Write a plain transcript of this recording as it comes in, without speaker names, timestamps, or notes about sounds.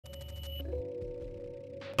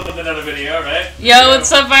with another video, right? Yo,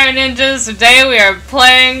 what's up, Fire Ninjas? Today we are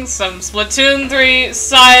playing some Splatoon 3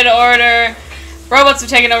 side order. Robots have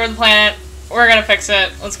taken over the planet. We're gonna fix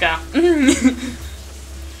it. Let's go.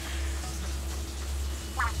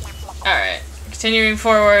 Alright, continuing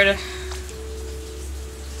forward.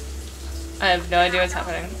 I have no idea what's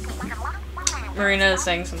happening. Marina is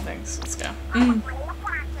saying some things. Let's go.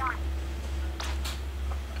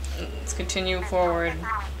 Let's continue forward.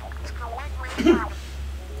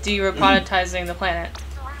 De-robotizing the planet.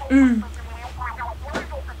 I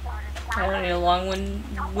don't need a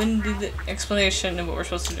long-winded explanation of what we're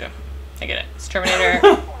supposed to do. I get it. It's Terminator.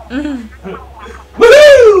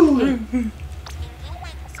 Woohoo!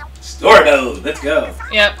 Story mode. Let's go.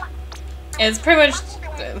 Yep. It's pretty much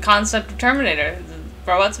the concept of Terminator. The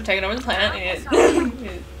robots have taken over the planet.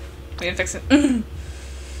 We can fix it.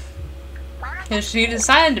 And she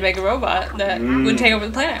decided to make a robot that would take over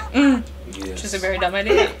the planet. Yes. Which is a very dumb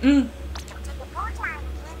idea.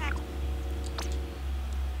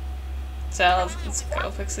 So let's go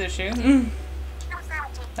fix the issue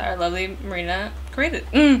that our lovely Marina created.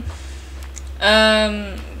 Okay.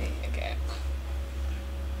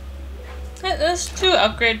 Let's do an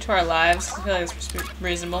upgrade to our lives. I feel like it's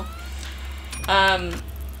reasonable.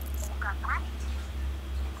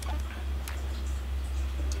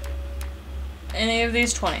 Any of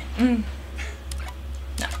these 20? No,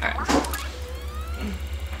 alright.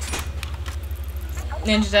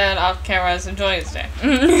 Ninja Dad off cameras enjoying his day.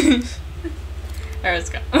 Alright, let's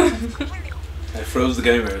go. I froze the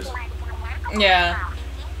gummy bears. Yeah.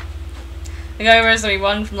 The gummy bears that we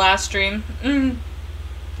won from last stream. We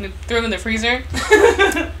threw them in the freezer.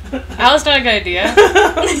 That was not a good idea.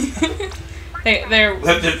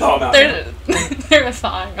 they're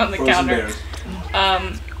thawing on the Frozen counter. bears.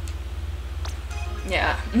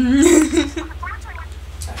 Yeah. I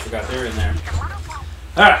forgot they were in there.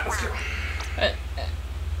 Alright, let's go.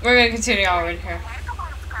 We're gonna continue onward here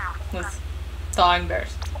with thawing bears.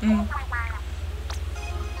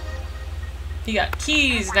 You got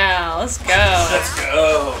keys now. Let's go. Let's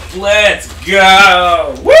go. Let's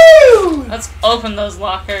go. Woo! Let's open those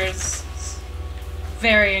lockers.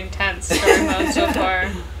 Very intense story mode so far.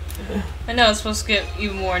 I know it's supposed to get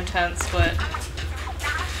even more intense, but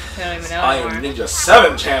I don't even know I anymore. am Ninja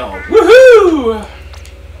 7 channel. Woohoo!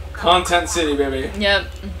 Content City, baby. Yep.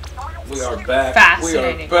 We are back.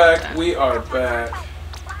 Fascinating. We are back. We are back.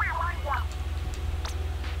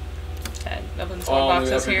 Okay, open some more All new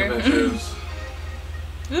boxes epic here. adventures.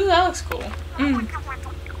 Ooh, that looks cool.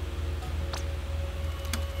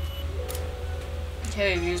 Okay,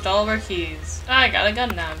 we've used all of our keys. I got a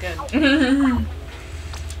gun now, good. I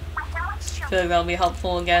feel like that'll be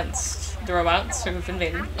helpful against the robots who've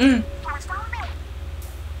invaded.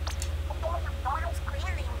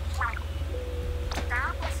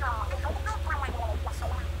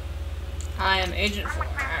 I am Agent 4.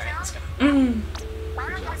 Alright, let's go.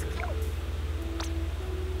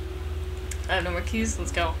 I have no more keys,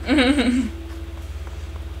 let's go.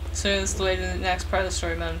 So it's the way to the next part of the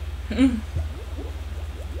story mode.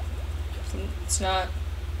 It's not.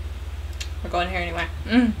 We're going here anyway.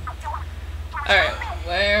 Alright,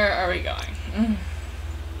 where are we going?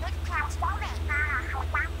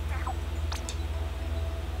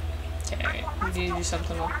 Okay, we need to do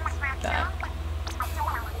something with that.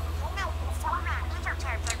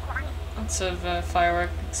 Lots of firework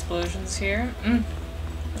explosions here.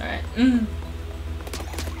 Alright.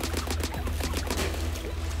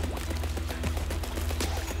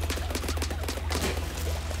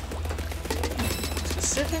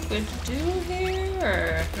 Specific what to do here,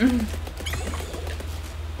 or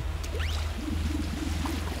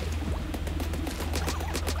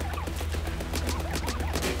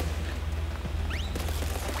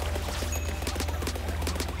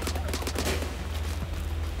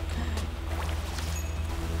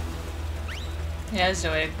yeah, there's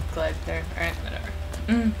no way to glide there. Alright, whatever.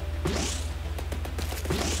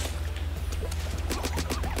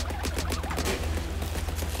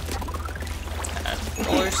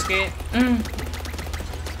 Roller skate. Is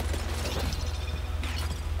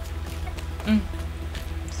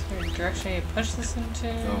there a direction you push this into?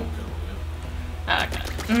 Oh, Ah, okay.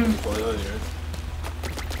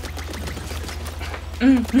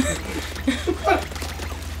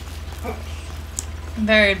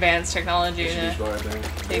 Very advanced technology to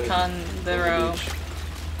take on the row.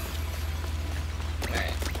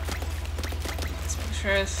 Alright. Let's make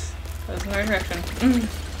sure this goes in the right direction. I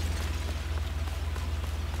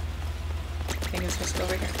think it's supposed to go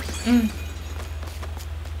over here.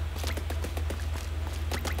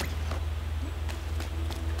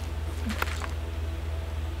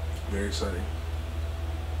 Very exciting.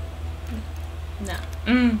 No.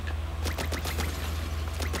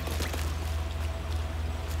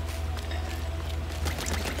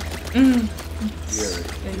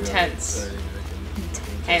 Intense.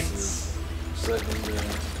 Intense.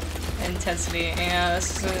 Intensity. Yeah,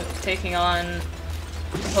 this is taking on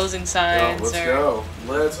opposing sides. Let's go.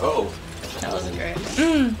 Oh. That wasn't great.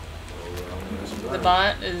 The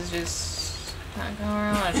bot is just not going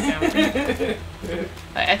around.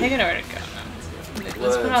 I think I know where to go now.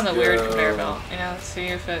 Let's put on the weird conveyor belt, you know, see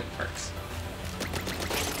if it works.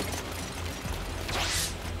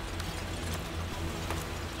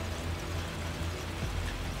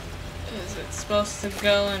 Is it supposed to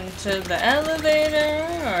go into the elevator,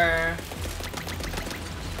 or...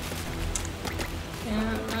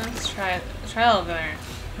 Yeah, let's try it. Try elevator.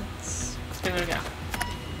 Let's give it a go.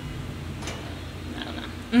 I don't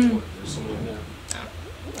know. There's somebody in there.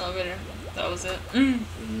 Oh, elevator. That was it. It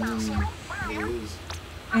is.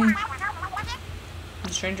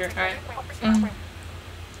 Stranger. Alright.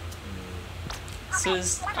 This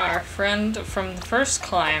is our friend from the first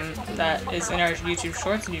climb that is in our YouTube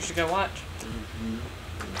shorts, and you should go watch.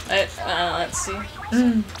 Let's see.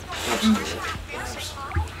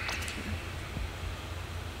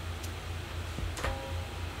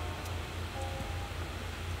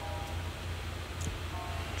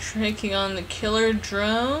 Taking on the killer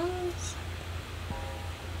drones.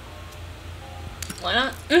 Why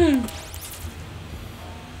not?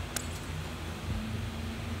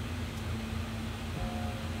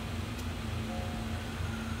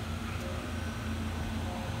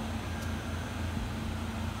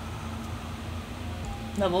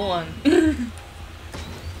 Level 1.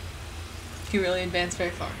 You really advanced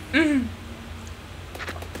very far.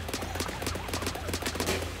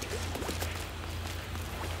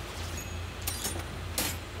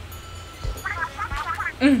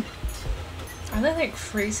 Are they like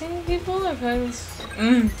freezing people? Because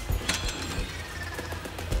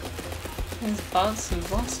these bots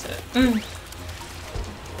have lost it.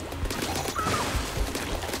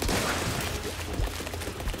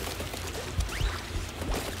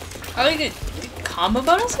 Oh, you get combo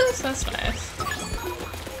bonuses? That's nice.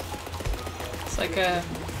 It's like a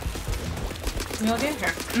real game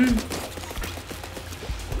here.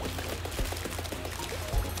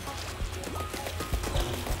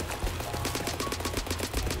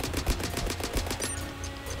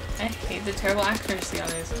 I hate the terrible accuracy on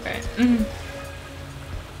these, right?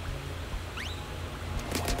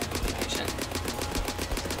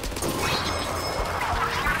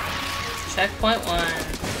 Checkpoint 1.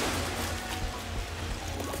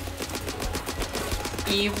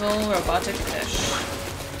 Evil robotic fish.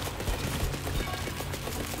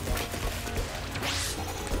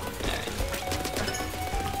 Alright.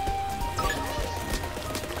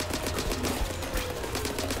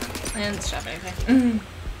 And let's drop anything.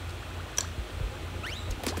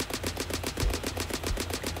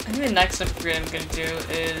 I think the next upgrade I'm gonna do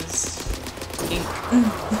is ink.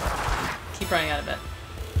 Keep running out of it.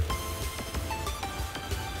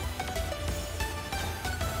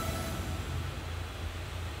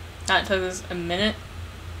 That took us 1 minute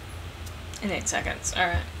and 8 seconds.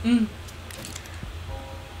 Alright.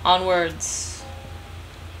 Onwards.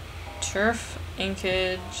 Turf,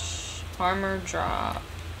 inkage, armor drop.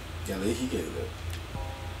 Yeah, he gave it.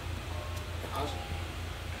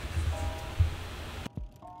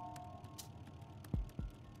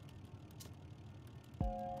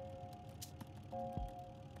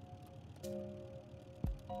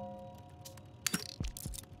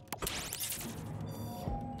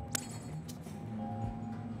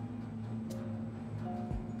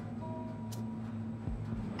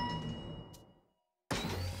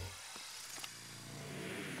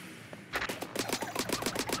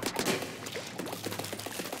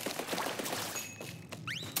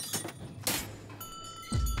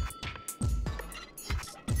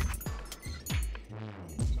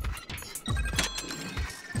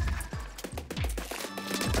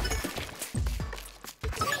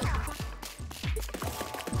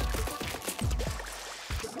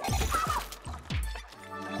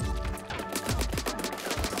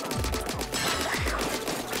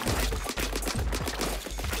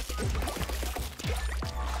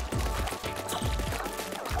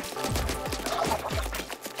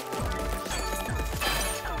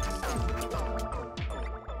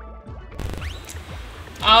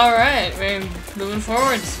 Alright, we're moving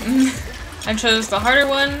forwards. I chose the harder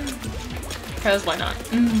one, because why not?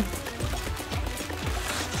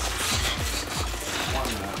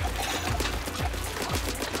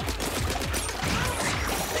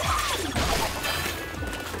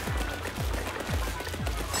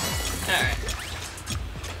 Alright.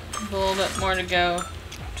 A little bit more to go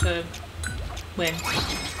to win.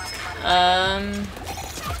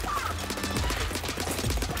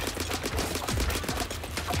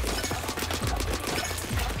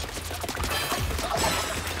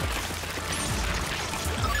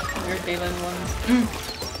 Weird David ones.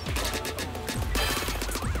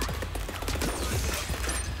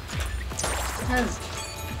 Alright.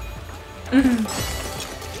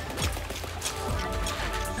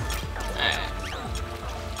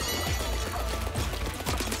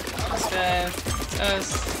 This guy.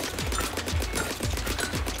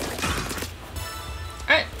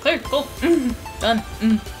 Alright, clear, cool. Done.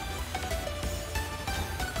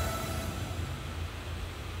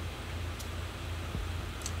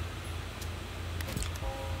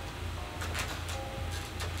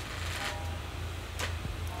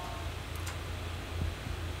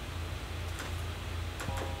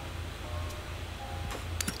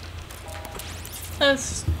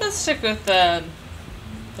 Let's stick with the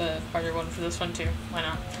harder one for this one too. Why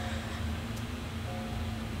not?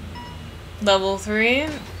 Level 3.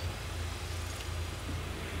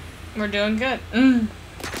 We're doing good.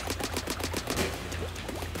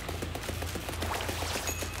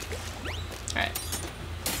 Alright.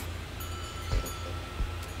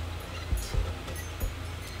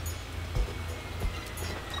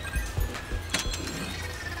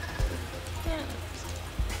 Yeah.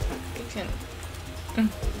 We can.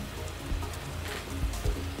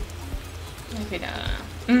 Okay, no.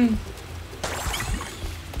 There you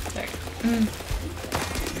go.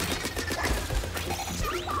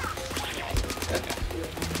 Okay.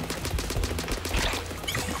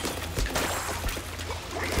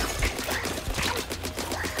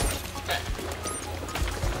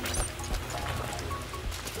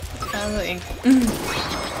 Out of the ink.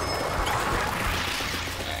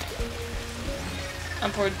 Alright.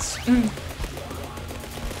 Upwards.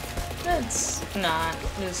 That's not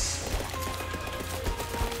just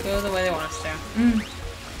go the way they want us to.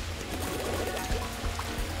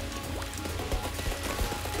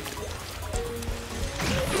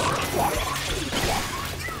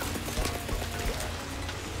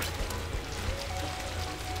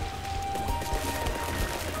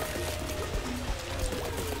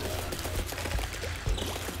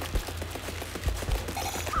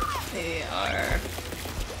 They are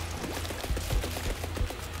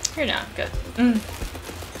here now. Good. In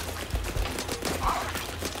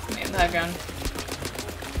the high ground.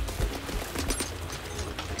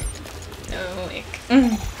 No ick.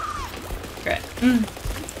 Great.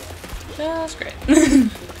 Just great.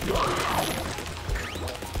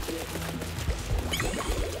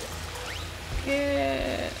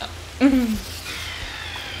 Get up.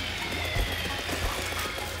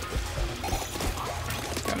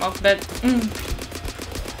 Throw him off the bed.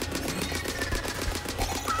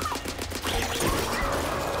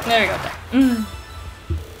 There we go.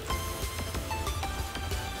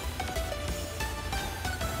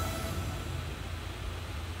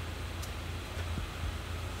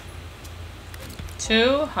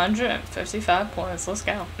 255 points. Let's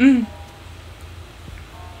go.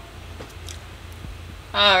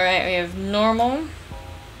 Alright, we have normal.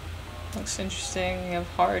 Looks interesting. We have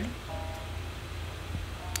hard.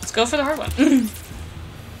 Let's go for the hard one.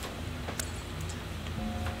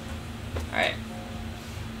 Alright.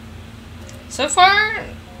 So far,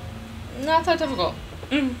 not that difficult.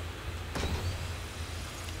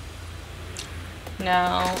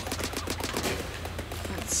 Now,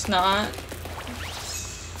 it's not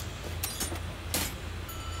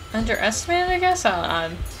underestimated, I guess?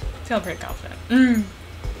 I'm feeling pretty confident.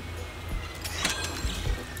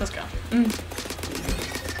 Let's go.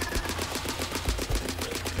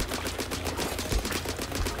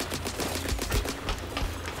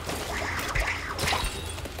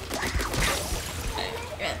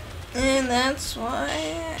 And that's why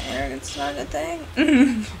arrogance is not a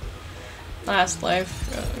thing. Last life.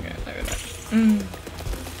 Oh, okay, look at that.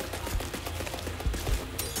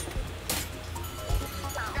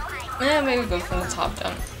 Yeah, maybe go from the top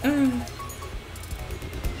down.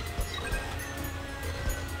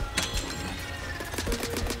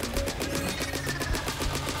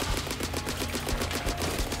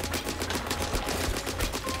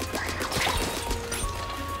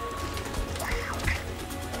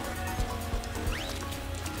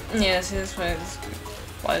 Yeah, see, this way it's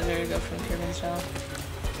wiser to go from pyramid style.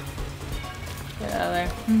 Get out of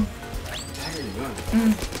there. There you go.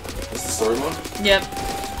 That's the story mode? Yep. I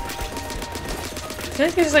feel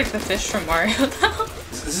like he's like the fish from Mario though.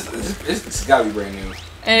 It's gotta be brand new.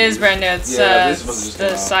 It is brand new. It's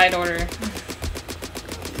the side order.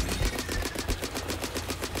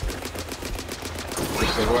 Did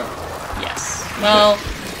you pay for it? Yes. Well,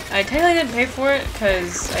 I technically didn't pay for it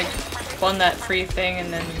because I won that free thing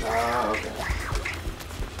and then... Ah, okay.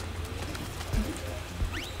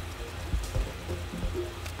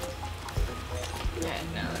 Yeah,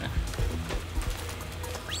 no.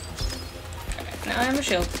 Okay, now I have a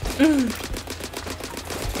shield.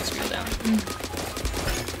 Let's reel down.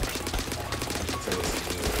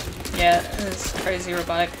 Yeah, this crazy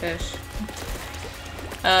robotic fish.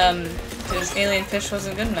 Because alien fish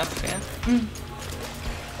wasn't good enough, yeah.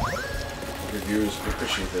 Reviewers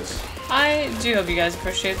appreciate this. I do hope you guys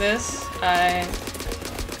appreciate this. I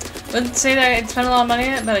wouldn't say that I'd spent a lot of money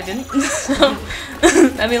on it, but I didn't. So,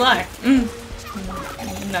 that'd be a lie. I'm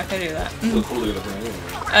not gonna do that. Still cool to get a brand new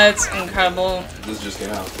one. It's incredible. This just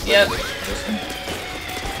came out. Yep.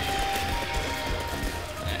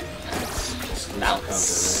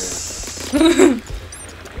 Bounce.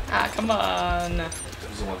 Ah, come on.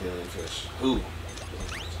 Who's the one with the alien fish? Who?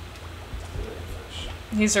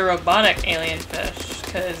 He's a robotic alien fish,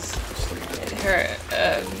 because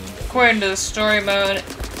according to the story mode,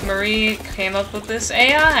 Marie came up with this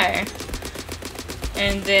AI,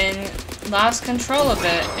 and then lost control of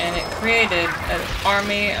it, and it created an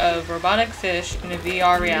army of robotic fish in a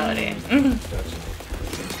VR reality.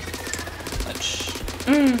 Which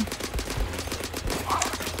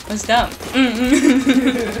was dumb.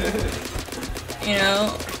 You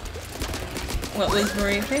know, what was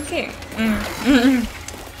Marie thinking?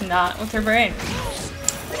 Not with her brain.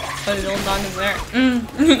 But his old dog is there.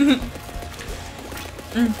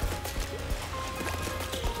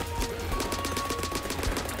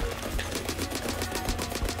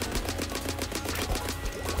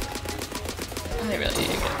 I really need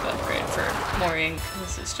to get an upgrade for more ink.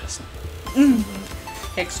 This is just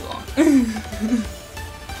takes too long.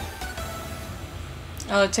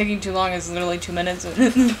 Oh, taking too long is literally 2 minutes.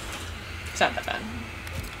 It's not that bad.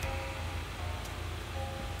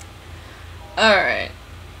 Alright.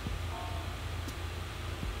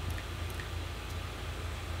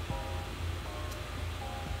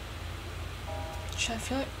 Should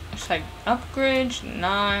I upgrade? Should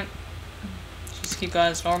not. Just keep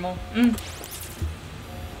going as normal.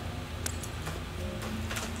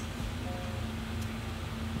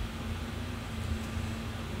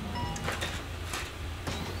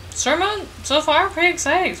 Story mode, so far, pretty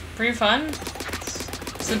exciting. It's pretty fun.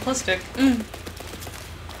 It's simplistic.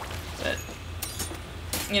 But,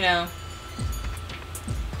 you know,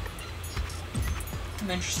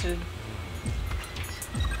 I'm interested.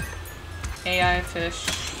 AI fish.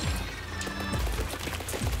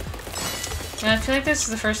 And I feel like this is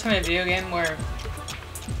the first time in a video game where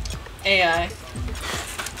AI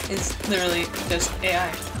is literally just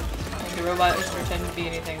AI. Like the robot doesn't pretend to be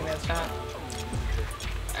anything that's not.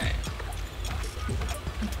 Alright.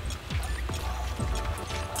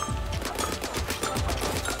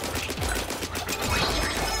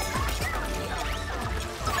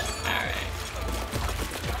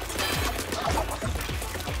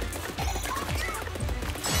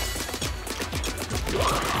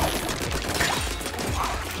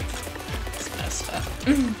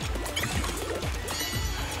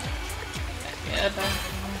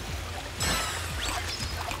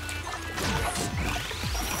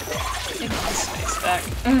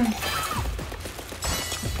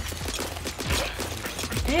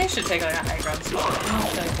 Maybe I should take like a high ground spot.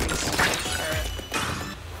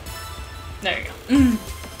 There you go.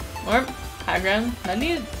 More high ground. Not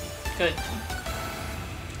needed. Good.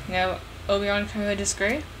 You know, Obi-Wan can really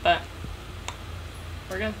disagree, but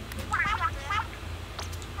we're good.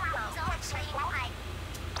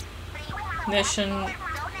 Mission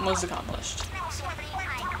was accomplished.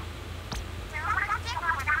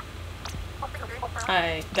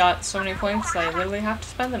 I got so many points that I literally have to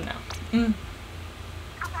spend them now.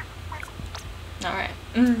 Alright.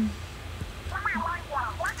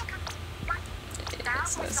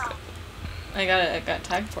 That's good. I got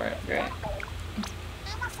tagged for it. Great.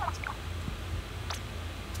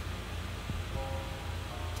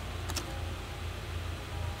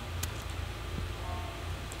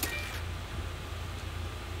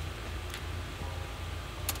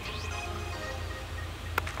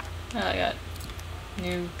 Oh, I got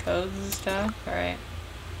new codes and stuff. Alright.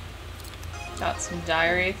 Got some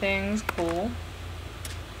diary things. Cool.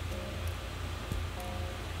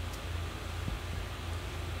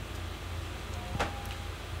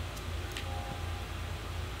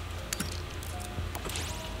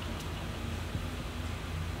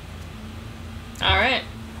 Alright.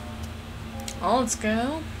 Well, let's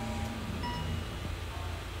go.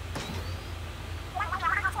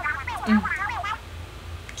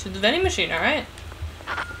 To the vending machine, alright.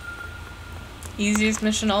 Easiest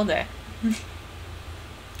mission all day.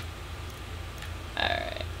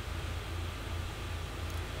 Alright.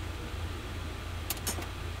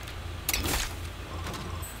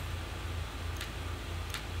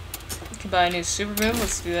 Can buy a new super move.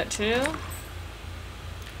 Let's do that too.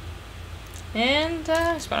 And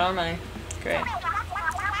spend all our money. Great.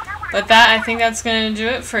 With that, I think that's going to do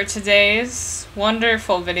it for today's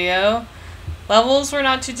wonderful video. Levels were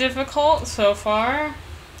not too difficult so far.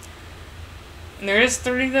 And there is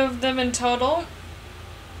 30 of them in total.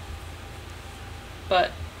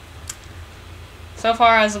 But so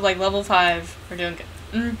far, as of like level 5, we're doing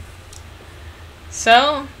good.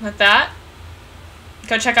 So, with that,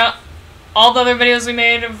 go check out all the other videos we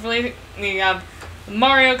made. We have the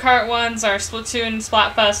Mario Kart ones, our Splatoon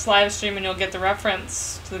Splatfest live stream, and you'll get the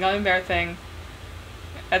reference to the gummy bear thing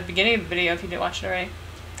at the beginning of the video if you didn't watch it already.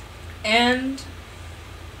 And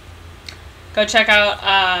go check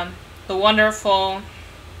out the wonderful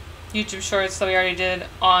YouTube shorts that we already did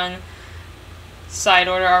on side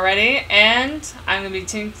order already. And I'm going to be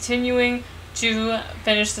continuing to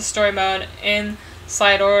finish the story mode in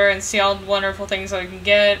side order and see all the wonderful things that we can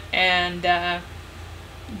get, and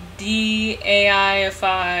de-AIify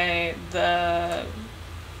the...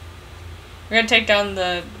 We're going to take down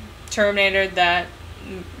the Terminator that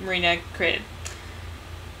Marina created.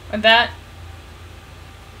 With that,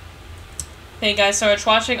 thank you guys so much for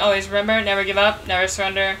watching. Always remember, never give up, never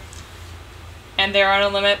surrender, and there are no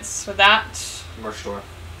limits. With that, Merch store.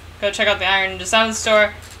 Go check out the Iron Ninja Sound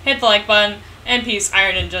store, hit the like button, and peace,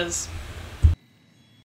 Iron Ninjas.